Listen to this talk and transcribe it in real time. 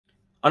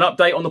An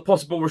update on the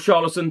possible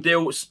Richarlison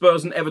deal.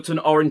 Spurs and Everton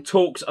are in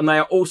talks, and they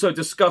are also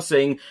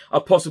discussing a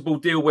possible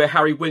deal where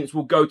Harry Winks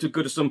will go to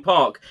Goodison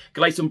Park.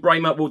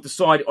 Bremer will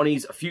decide on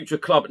his future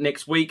club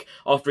next week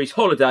after his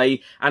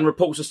holiday, and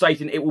reports are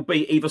stating it will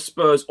be either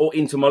Spurs or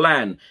Inter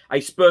Milan. A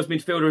Spurs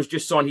midfielder has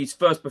just signed his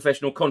first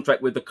professional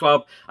contract with the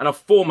club, and a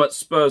former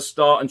Spurs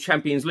star and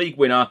Champions League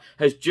winner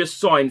has just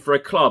signed for a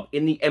club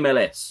in the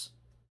MLS.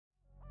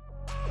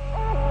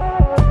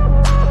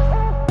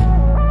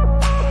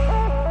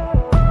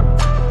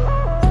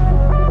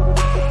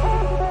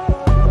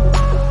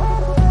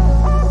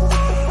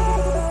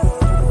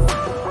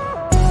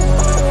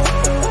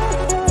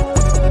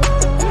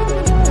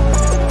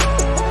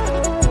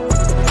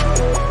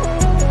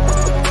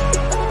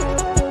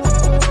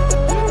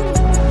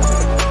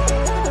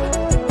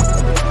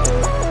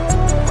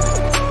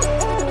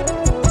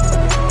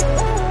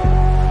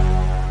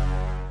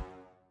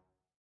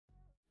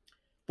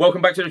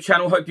 Welcome back to the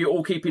channel. Hope you're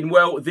all keeping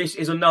well. This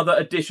is another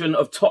edition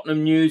of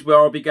Tottenham News, where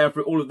I'll be going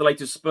through all of the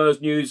latest Spurs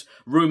news,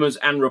 rumours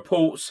and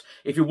reports.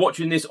 If you're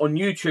watching this on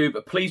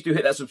YouTube, please do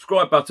hit that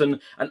subscribe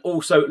button and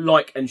also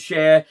like and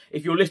share.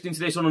 If you're listening to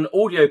this on an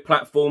audio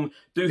platform,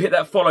 do hit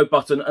that follow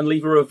button and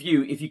leave a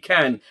review if you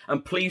can.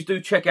 And please do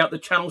check out the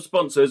channel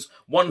sponsors,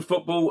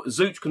 OneFootball,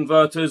 Zooch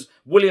Converters,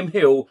 William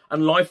Hill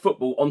and Live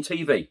Football on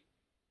TV.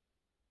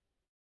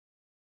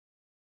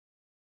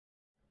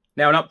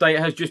 Now, an update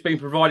has just been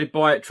provided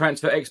by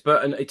transfer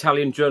expert and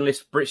Italian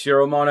journalist Fabrizio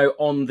Romano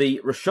on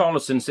the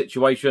Richarlison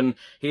situation.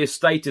 He has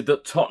stated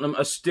that Tottenham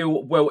are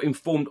still well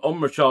informed on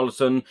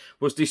Richarlison.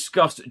 Was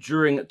discussed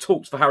during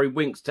talks for Harry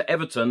Winks to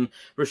Everton.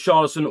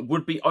 Richarlison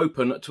would be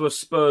open to a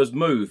Spurs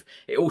move.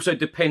 It also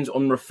depends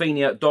on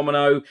Rafinha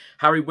Domino.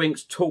 Harry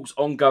Winks' talks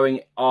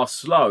ongoing are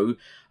slow,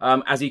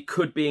 as he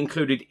could be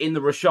included in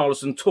the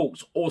Richarlison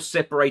talks or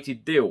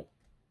separated deal.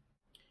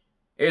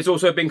 It has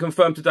also been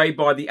confirmed today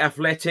by The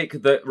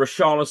Athletic that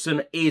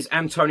Richarlison is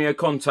Antonio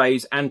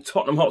Conte's and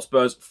Tottenham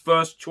Hotspur's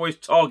first choice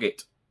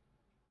target.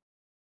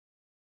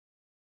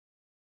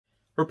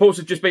 Reports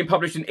have just been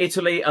published in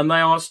Italy, and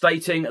they are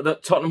stating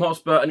that Tottenham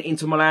Hotspur and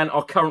Inter Milan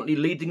are currently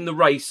leading the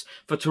race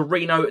for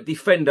Torino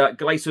defender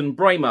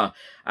Bremer,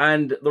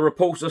 and the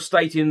reports are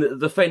stating that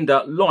the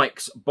defender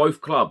likes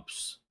both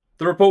clubs.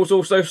 The reports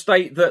also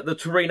state that the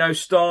Torino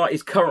star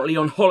is currently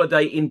on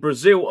holiday in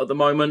Brazil at the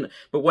moment,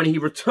 but when he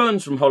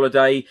returns from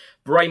holiday,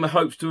 Bremer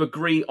hopes to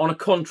agree on a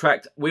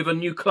contract with a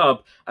new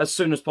club as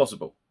soon as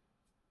possible.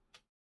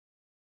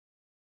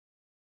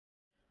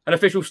 An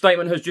official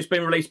statement has just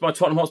been released by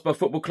Tottenham Hotspur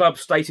Football Club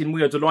stating,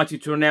 "We are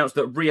delighted to announce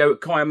that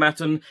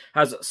Kyerematen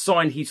has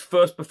signed his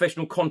first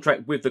professional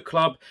contract with the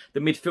club.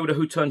 The midfielder,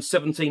 who turned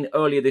 17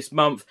 earlier this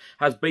month,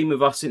 has been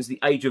with us since the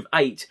age of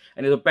 8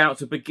 and is about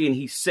to begin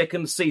his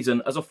second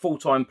season as a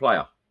full-time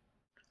player."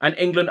 An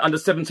England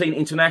under-17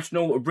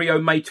 international,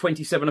 Rio made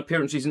 27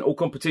 appearances in all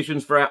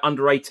competitions for our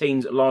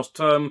under-18s last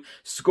term,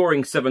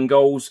 scoring 7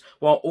 goals,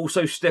 while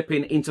also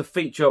stepping into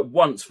feature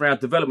once for our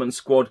development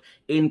squad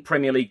in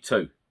Premier League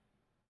 2.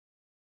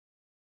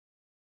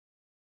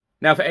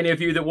 Now, for any of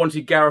you that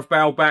wanted Gareth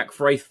Bale back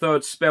for a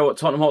third spell at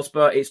Tottenham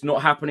Hotspur, it's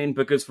not happening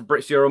because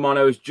Fabrizio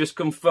Romano has just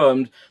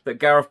confirmed that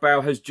Gareth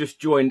Bale has just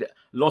joined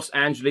Los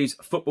Angeles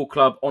Football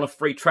Club on a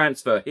free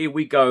transfer. Here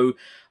we go,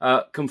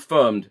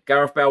 confirmed.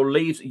 Gareth Bale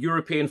leaves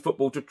European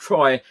football to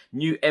try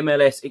new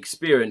MLS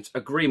experience.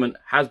 Agreement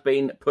has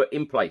been put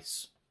in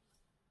place.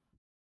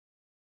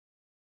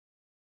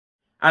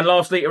 And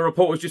lastly, a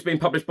report has just been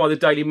published by the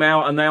Daily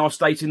Mail, and they are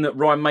stating that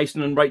Ryan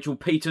Mason and Rachel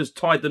Peters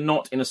tied the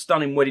knot in a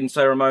stunning wedding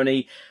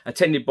ceremony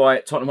attended by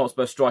Tottenham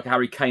Hotspur striker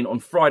Harry Kane on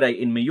Friday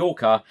in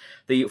Mallorca.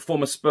 The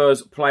former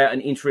Spurs player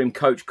and interim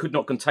coach could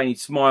not contain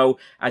his smile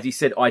as he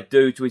said "I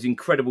do" to his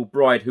incredible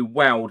bride, who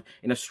wowed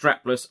in a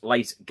strapless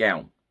lace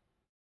gown.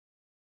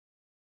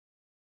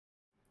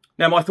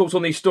 Now, my thoughts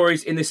on these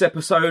stories in this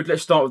episode.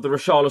 Let's start with the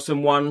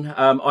Richarlison one.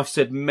 I've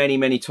said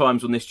many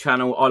times on this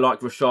channel, I like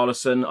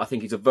Richarlison. I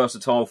think he's a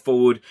versatile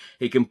forward.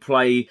 He can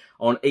play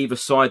on either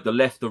side, the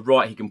left, the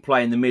right. He can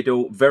play in the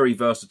middle. Very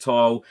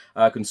versatile.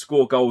 Can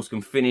score goals, can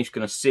finish,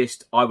 can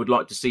assist. I would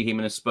like to see him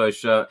in a Spurs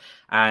shirt.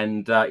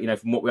 And, you know,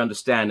 from what we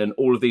understand and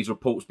all of these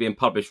reports being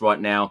published right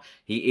now,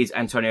 he is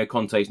Antonio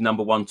Conte's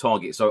 #1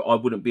 target. So I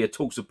wouldn't be at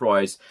all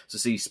surprised to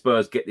see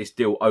Spurs get this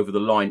deal over the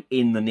line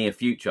in the near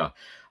future.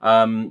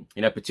 You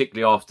know, particularly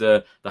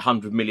after the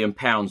 £100 million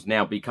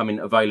now becoming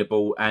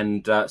available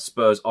and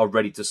Spurs are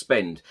ready to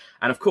spend.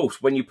 And of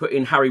course, when you put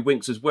in Harry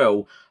Winks as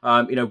well,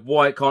 you know,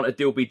 why can't a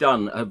deal be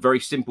done? A very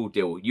simple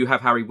deal. You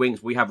have Harry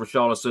Winks, we have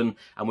Richarlison,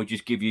 and we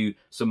just give you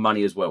some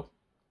money as well.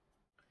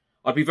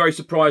 I'd be very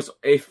surprised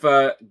if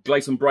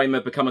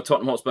Bremer become a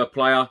Tottenham Hotspur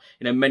player.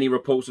 You know, many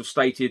reports have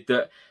stated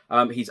that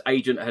His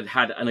agent had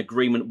had an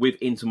agreement with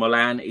Inter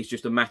Milan. It's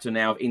just a matter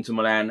now of Inter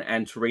Milan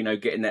and Torino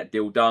getting that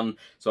deal done.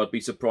 So I'd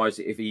be surprised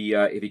if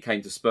he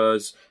came to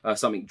Spurs.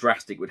 Something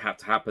drastic would have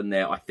to happen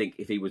there, I think,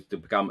 if he was to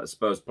become a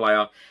Spurs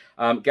player.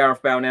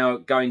 Gareth Bale now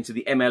going to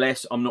the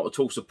MLS. I'm not at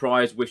all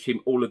surprised. Wish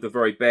him all of the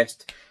very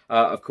best.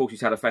 Of course,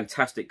 he's had a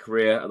fantastic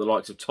career at the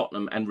likes of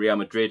Tottenham and Real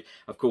Madrid.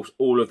 Of course,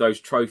 all of those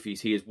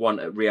trophies he has won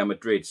at Real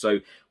Madrid.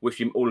 So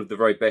wish him all of the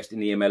very best in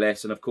the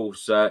MLS. And of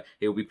course,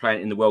 he'll be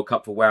playing in the World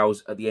Cup for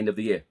Wales at the end of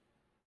the year.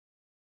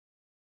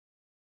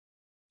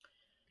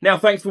 Now,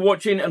 thanks for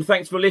watching and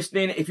thanks for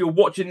listening. If you're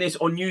watching this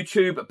on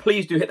YouTube,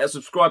 please do hit that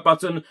subscribe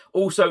button.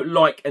 Also,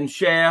 like and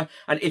share.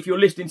 And if you're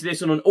listening to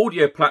this on an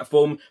audio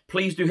platform,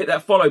 please do hit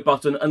that follow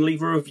button and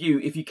leave a review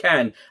if you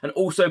can. And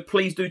also,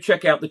 please do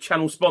check out the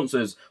channel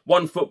sponsors,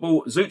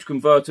 OneFootball, Zooch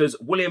Converters,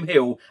 William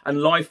Hill,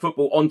 and Live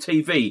Football on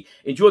TV.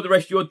 Enjoy the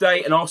rest of your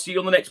day, and I'll see you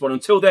on the next one.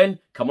 Until then,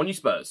 come on, you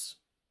Spurs.